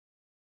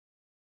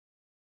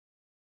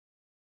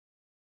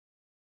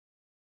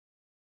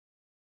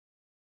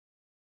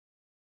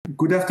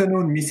Good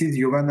afternoon, Mrs.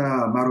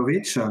 Jovana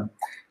Marović.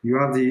 You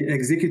are the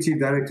executive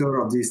director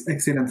of this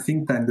excellent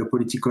think tank, the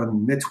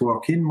Politikon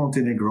Network in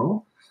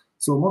Montenegro.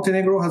 So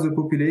Montenegro has a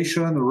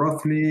population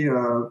roughly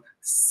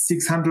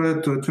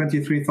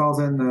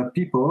 623,000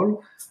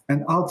 people.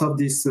 And out of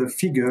this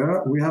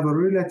figure, we have a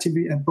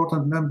relatively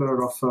important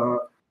number of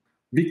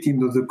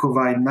victims of the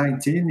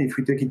COVID-19. If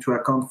we take into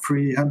account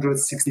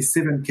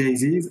 367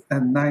 cases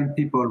and 9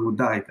 people who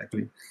died,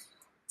 actually.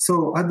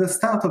 So at the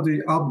start of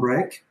the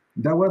outbreak,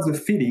 there was a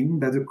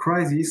feeling that the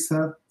crisis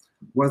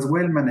was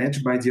well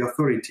managed by the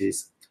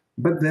authorities.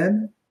 But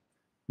then,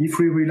 if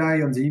we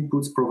rely on the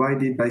inputs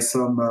provided by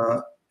some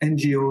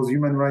NGOs,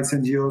 human rights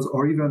NGOs,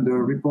 or even the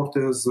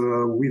Reporters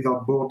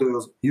Without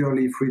Borders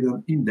Yearly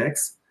Freedom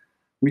Index,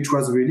 which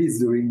was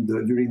released during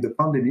the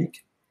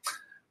pandemic,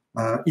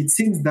 it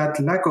seems that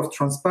lack of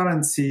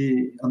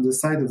transparency on the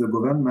side of the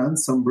government,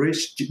 some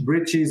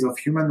breaches of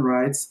human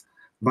rights,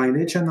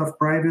 violation of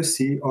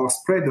privacy, or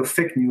spread of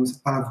fake news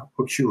have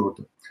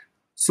occurred.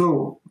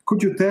 So,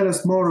 could you tell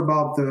us more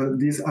about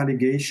this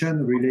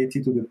allegation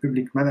related to the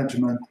public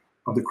management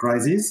of the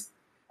crisis,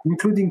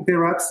 including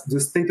perhaps the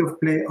state of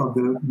play of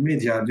the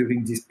media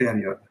during this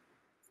period?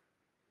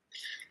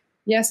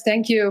 Yes,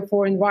 thank you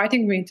for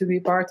inviting me to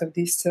be part of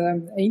this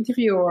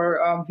interview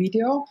or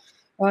video.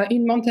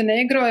 In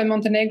Montenegro, and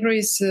Montenegro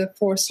is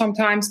for some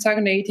time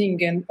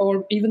stagnating and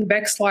or even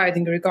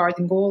backsliding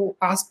regarding all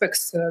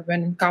aspects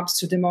when it comes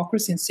to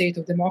democracy and state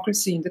of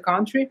democracy in the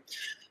country.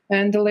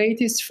 And the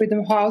latest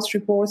Freedom House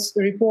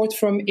report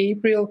from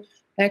April,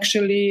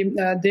 actually,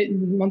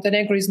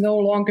 Montenegro is no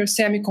longer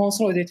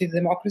semi-consolidated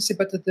democracy,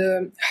 but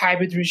the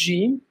hybrid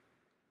regime.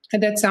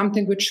 And that's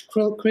something which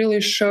clearly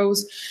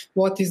shows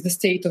what is the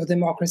state of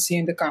democracy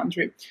in the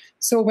country.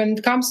 So when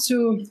it comes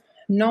to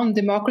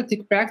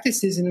non-democratic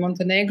practices in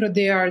Montenegro,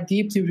 they are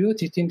deeply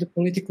rooted in the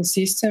political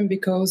system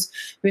because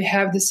we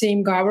have the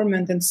same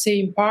government and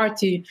same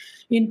party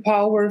in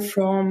power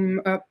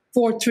for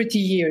 30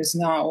 years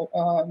now.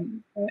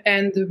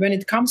 And when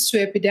it comes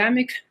to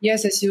epidemic,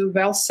 yes, as you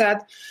well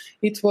said,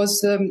 it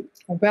was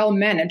well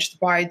managed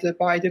by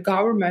the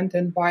government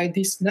and by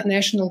this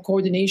national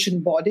coordination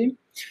body.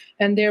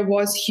 And there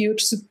was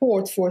huge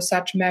support for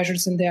such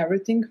measures and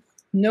everything.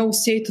 No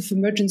state of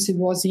emergency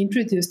was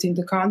introduced in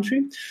the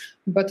country,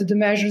 but the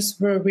measures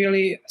were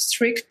really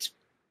strict,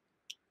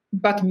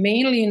 but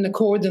mainly in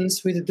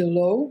accordance with the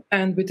law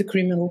and with the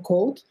criminal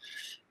code.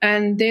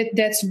 And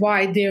that's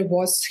why there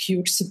was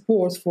huge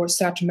support for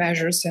such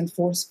measures and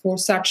for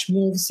such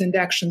moves and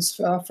actions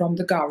from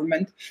the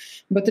government.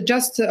 But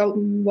just,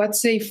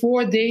 let's say,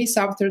 4 days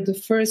after the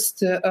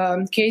first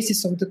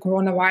cases of the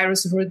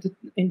coronavirus were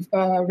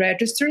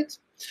registered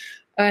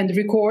and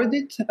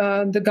recorded,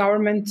 the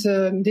government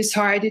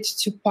decided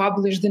to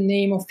publish the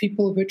name of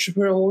people which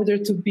were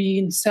ordered to be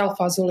in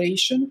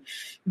self-isolation,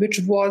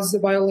 which was a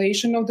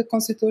violation of the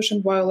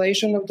constitution,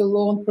 violation of the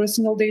law on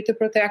personal data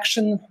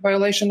protection,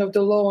 violation of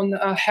the law on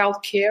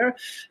health care,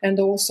 and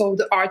also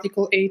the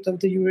Article 8 of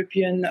the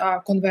European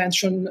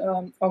Convention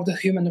of the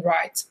Human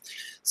Rights.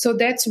 So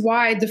that's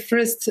why the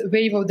first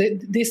wave of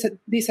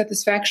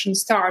dissatisfaction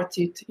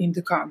started in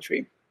the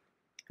country.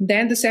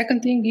 Then the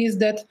second thing is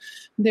that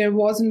there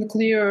wasn't a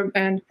clear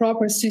and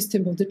proper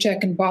system of the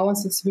check and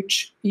balances,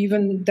 which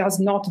even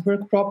does not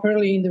work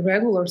properly in the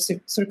regular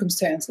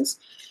circumstances.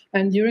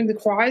 And during the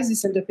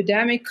crisis and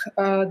epidemic,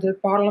 the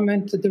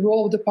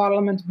role of the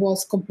parliament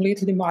was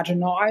completely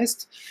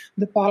marginalized.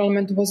 The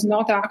parliament was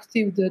not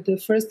active. The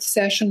first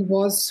session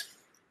was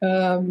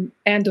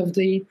end of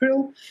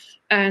April.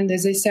 And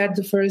as I said,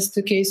 the first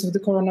case of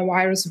the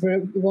coronavirus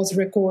was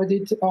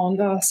recorded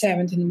on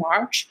 17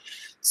 March.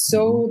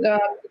 So the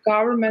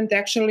government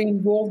actually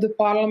involved the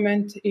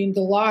parliament in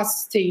the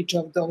last stage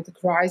of the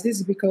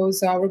crisis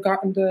because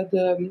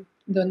the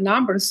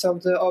numbers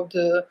of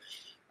the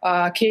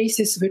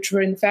cases which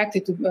were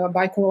infected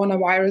by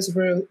coronavirus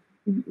were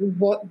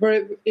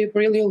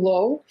really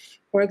low.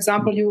 For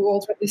example, you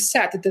already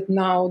said that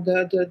now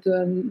the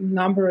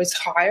number is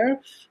higher,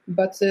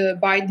 but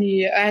by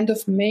the end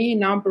of May,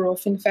 number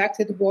of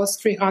infected was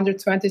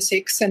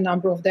 326 and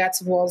number of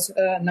deaths was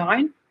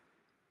 9.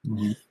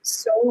 Mm-hmm.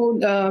 So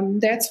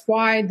that's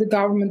why the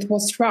government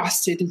was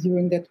trusted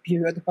during that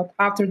period. But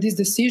after this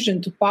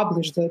decision to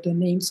publish the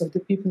names of the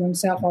people in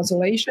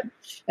self-isolation,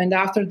 and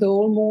after the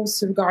all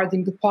moves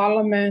regarding the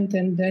parliament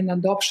and then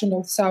adoption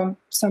of some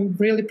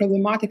really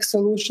problematic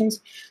solutions,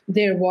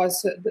 there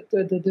was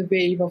the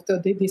wave of the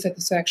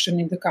dissatisfaction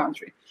in the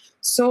country.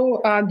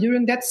 So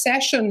during that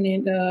session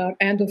in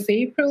end of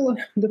April,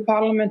 the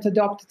parliament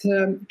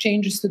adopted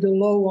changes to the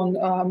law on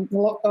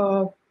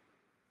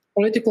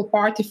political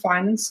party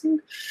financing,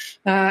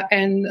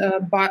 and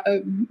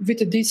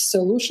with these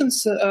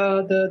solutions,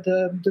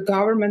 the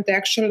government,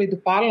 actually the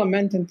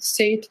parliament and the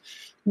state,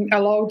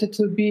 allowed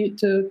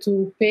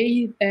to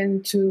pay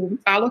and to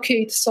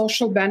allocate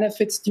social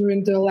benefits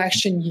during the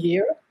election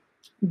year,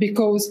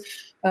 because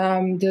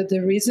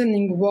the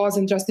reasoning was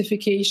in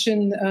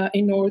justification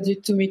in order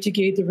to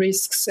mitigate the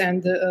risks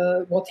and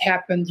what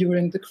happened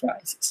during the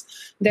crisis.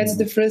 That's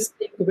the first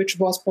thing which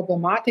was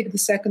problematic. The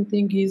second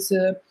thing is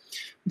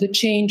the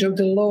change of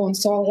the law on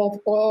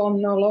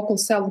local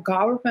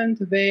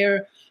self-government,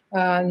 where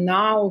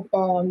now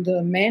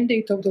the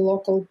mandate of the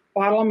local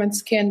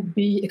parliaments can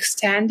be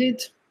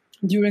extended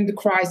during the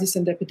crisis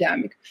and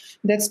epidemic.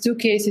 That's two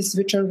cases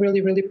which are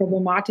really, really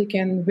problematic,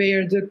 and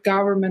where the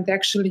government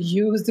actually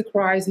used the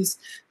crisis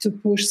to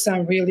push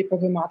some really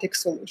problematic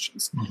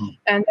solutions.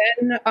 And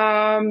then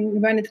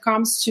when it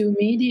comes to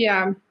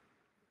media,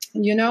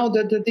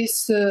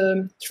 this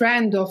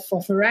trend of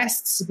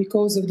arrests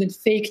because of the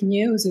fake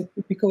news,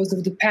 because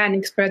of the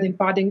panic, spreading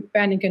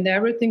panic and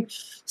everything,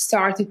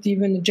 started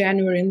even in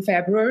January and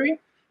February,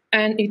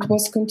 and it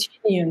was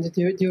continued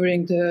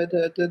during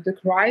the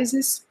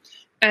crisis.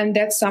 And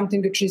that's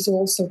something which is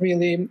also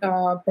really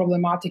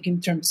problematic in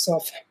terms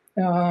of,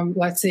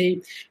 let's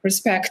say,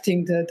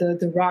 respecting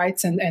the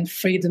rights and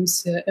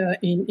freedoms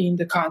in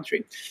the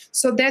country.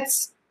 So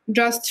that's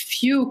just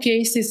few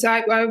cases.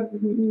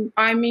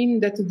 I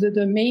mean that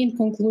the main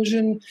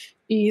conclusion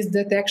is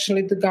that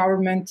actually the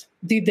government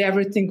did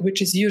everything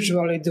which is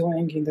usually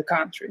doing in the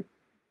country.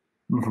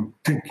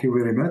 Thank you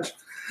very much.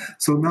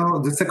 So now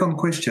the second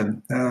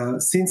question.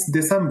 Since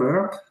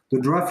December, the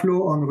draft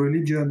law on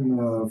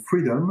religion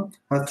freedom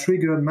has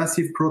triggered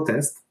massive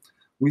protest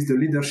with the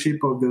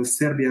leadership of the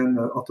Serbian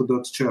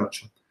Orthodox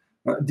Church.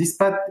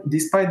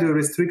 Despite the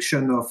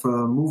restriction of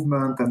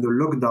movement and the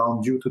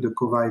lockdown due to the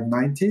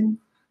COVID-19,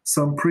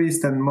 some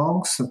priests and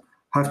monks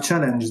have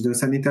challenged the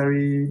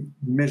sanitary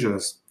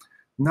measures.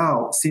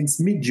 Now, since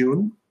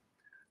mid-June,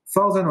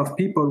 thousands of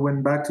people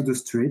went back to the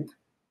street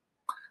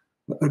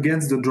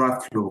against the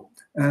draft law.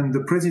 And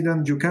the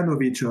President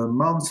Đukanović,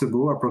 months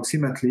ago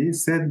approximately,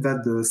 said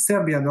that the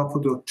Serbian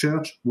Orthodox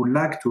Church would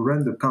like to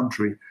run the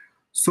country.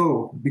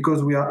 So,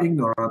 because we are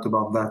ignorant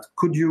about that,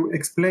 could you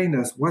explain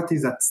us what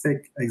is at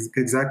stake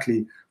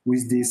exactly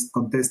with this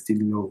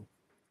contested law?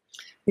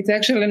 It's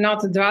actually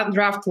not a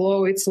draft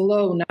law, it's a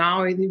law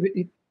now.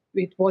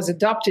 It was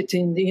adopted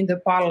in the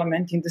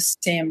parliament in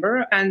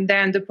December, and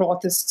then the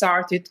protests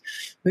started,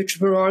 which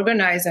were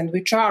organized and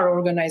which are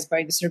organized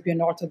by the Serbian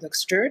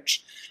Orthodox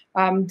Church.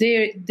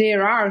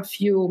 There are a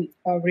few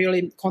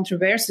really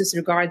controversies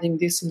regarding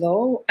this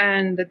law,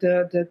 and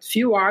the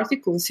few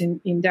articles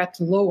in that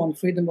law on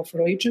freedom of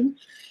religion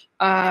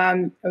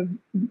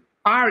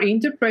are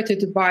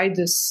interpreted by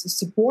the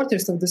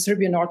supporters of the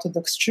Serbian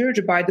Orthodox Church,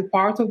 by the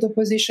part of the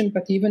opposition,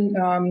 but even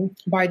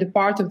by the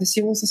part of the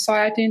civil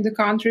society in the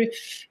country,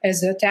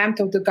 as an attempt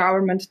of the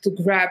government to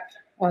grab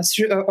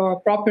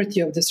property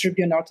of the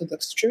Serbian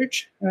Orthodox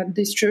Church.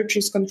 This church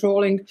is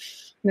controlling.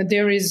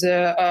 There is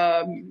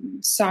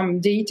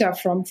some data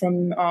from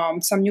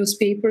some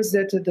newspapers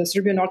that the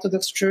Serbian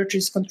Orthodox Church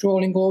is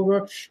controlling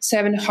over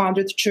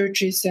 700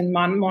 churches and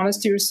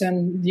monasteries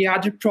and the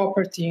other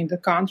property in the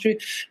country.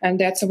 And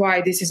that's why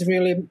this is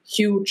really a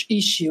huge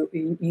issue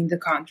in the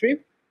country.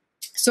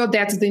 So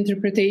that's the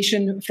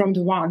interpretation from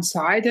the one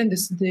side. And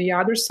the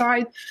other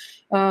side,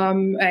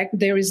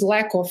 there is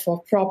lack of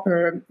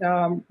proper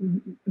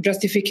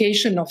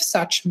justification of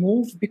such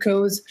move,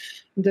 because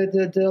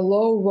the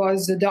law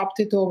was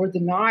adopted over the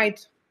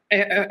night,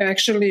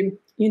 actually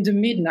in the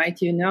midnight,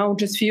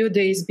 just few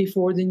days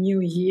before the new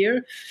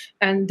year,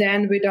 and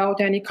then without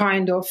any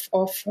kind of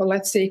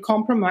let's say,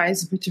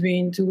 compromise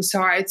between two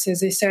sides.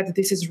 As I said,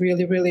 this is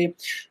really, really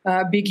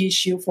a big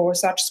issue for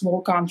such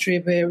small country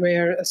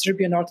where a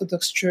Serbian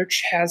Orthodox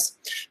Church has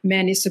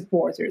many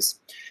supporters.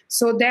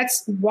 So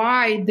that's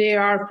why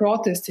there are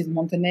protests in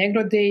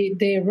Montenegro.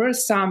 There were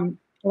some,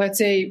 let's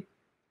say,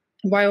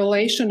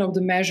 violation of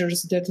the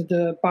measures that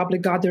the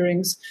public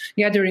gatherings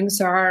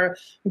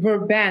were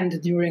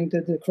banned during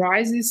the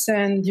crisis.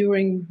 And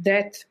during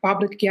that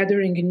public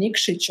gathering in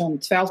Nikšić on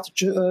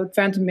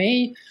 12th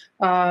May,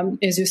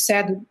 as you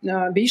said,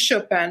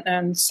 bishop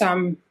and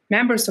some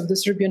members of the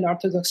Serbian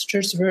Orthodox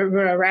Church were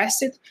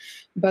arrested,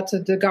 but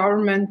the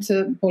government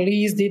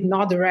police did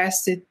not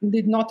arrest the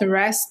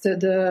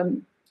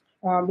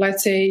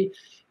let's say,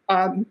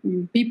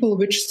 people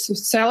which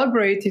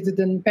celebrated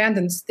the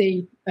Independence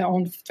Day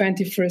on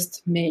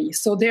 21st May.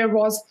 So there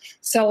was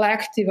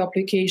selective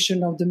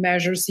application of the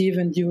measures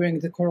even during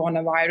the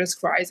coronavirus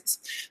crisis.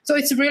 So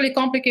it's a really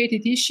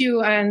complicated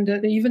issue, and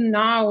even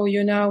now,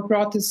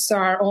 protests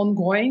are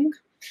ongoing.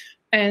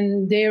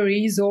 And there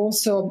is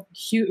also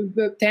huge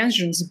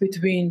tensions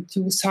between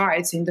two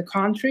sides in the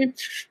country,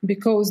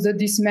 because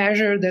this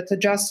measure that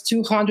just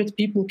 200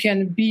 people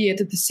can be at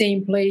the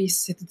same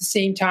place at the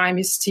same time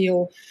is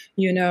still,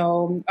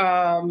 in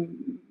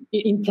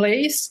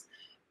place.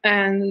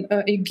 And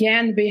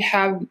again, we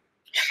have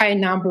high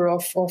number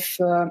of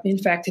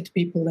infected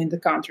people in the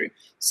country.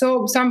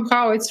 So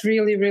somehow it's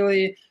really,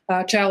 really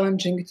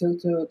challenging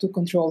to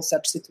control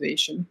such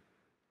situation.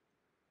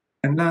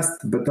 And last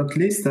but not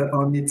least,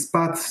 on this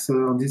path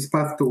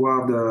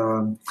toward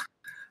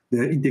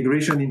the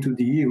integration into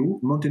the EU,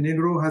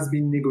 Montenegro has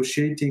been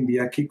negotiating the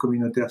acquis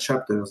communautaire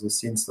chapters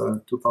since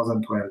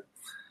 2012.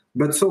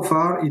 But so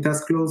far, it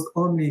has closed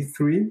only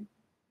 3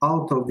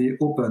 out of the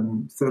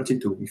open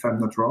 32, if I'm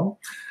not wrong.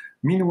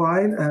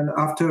 Meanwhile, and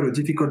after a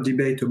difficult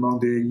debate among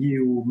the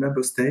EU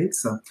member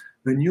states, a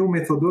new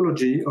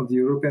methodology of the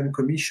European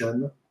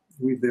Commission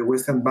with the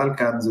Western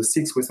Balkans, the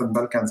 6 Western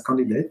Balkans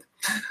candidate,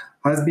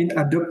 has been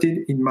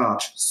adopted in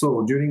March,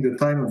 so during the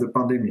time of the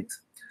pandemic.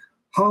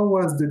 How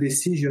was the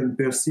decision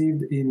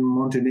perceived in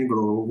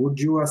Montenegro? Would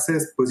you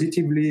assess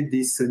positively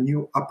this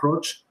new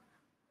approach,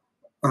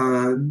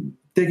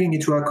 taking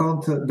into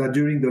account that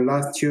during the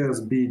last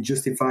years, be it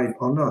justified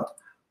or not,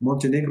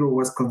 Montenegro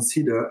was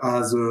considered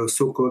as a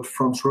so-called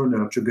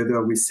front-runner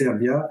together with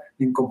Serbia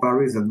in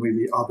comparison with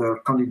the other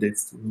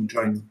candidates to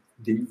join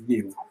the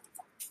EU?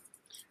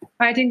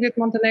 I think that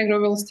Montenegro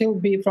will still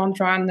be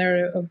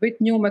front-runner with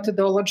new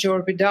methodology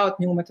or without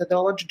new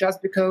methodology,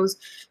 just because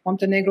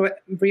Montenegro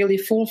really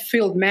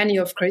fulfilled many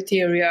of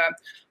criteria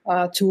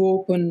to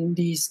open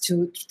these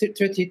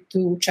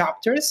 32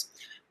 chapters.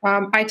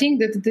 I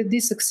think that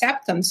this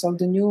acceptance of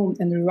the new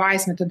and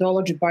revised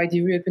methodology by the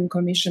European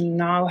Commission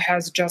now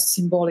has just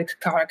symbolic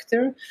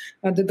character.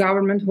 The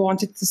government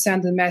wanted to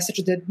send a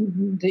message that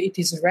it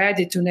is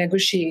ready to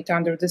negotiate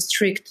under the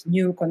strict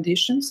new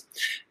conditions.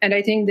 And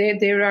I think that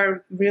there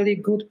are really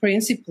good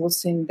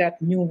principles in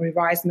that new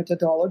revised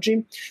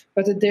methodology.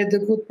 But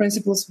the good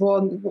principles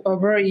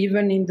were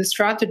even in the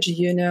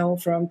strategy,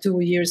 from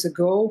 2 years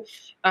ago.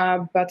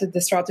 But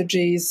the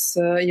strategy is,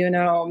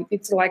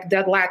 it's like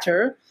that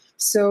letter.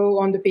 So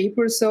on the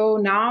paper, so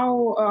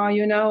now,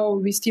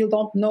 we still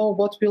don't know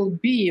what will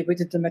be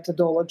with the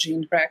methodology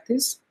in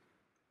practice.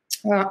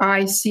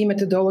 I see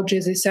methodology,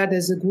 as I said,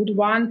 as a good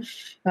one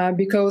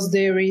because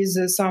there is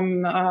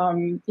some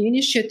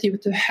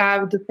initiative to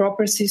have the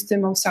proper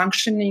system of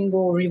sanctioning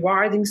or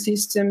rewarding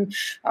system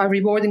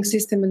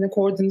in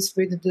accordance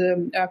with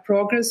the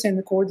progress, in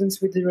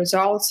accordance with the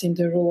results in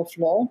the rule of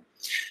law.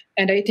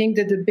 And I think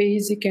that the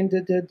basic and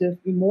the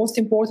most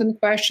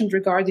important question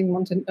regarding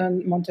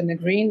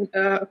Montenegrin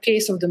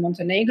case of the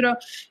Montenegro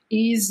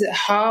is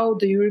how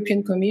the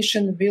European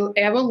Commission will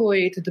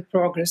evaluate the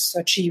progress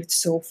achieved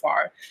so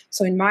far.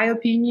 So in my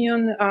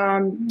opinion,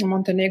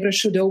 Montenegro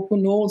should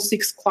open all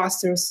 6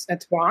 clusters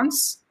at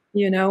once,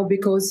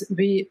 because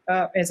we,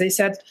 as I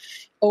said,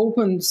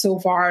 opened so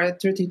far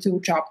 32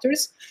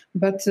 chapters,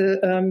 but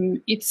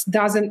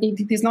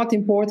it is not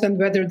important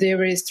whether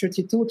there is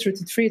 32,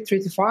 33,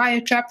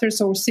 35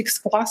 chapters or 6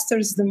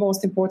 clusters. The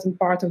most important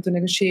part of the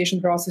negotiation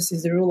process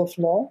is the rule of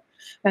law,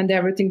 and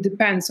everything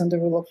depends on the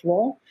rule of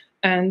law.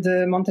 And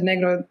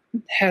Montenegro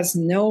has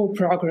no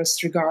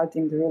progress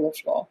regarding the rule of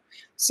law.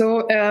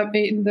 So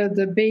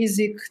the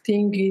basic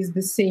thing is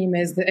the same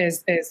as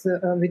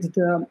with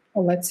the,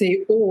 let's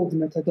say, old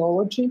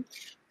methodology.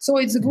 So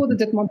it's good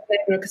that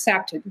Montenegro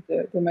accepted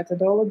the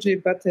methodology,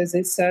 but as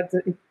I said,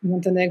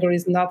 Montenegro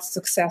is not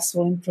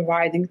successful in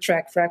providing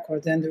track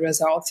record and the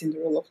results in the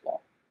rule of law.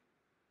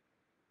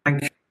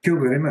 Thank you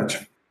very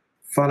much.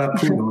 Fala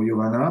tudo,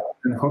 Jovana,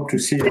 and hope to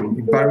see you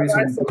in Paris.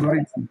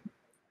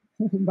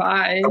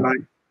 Bye. Bye.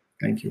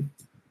 Thank you.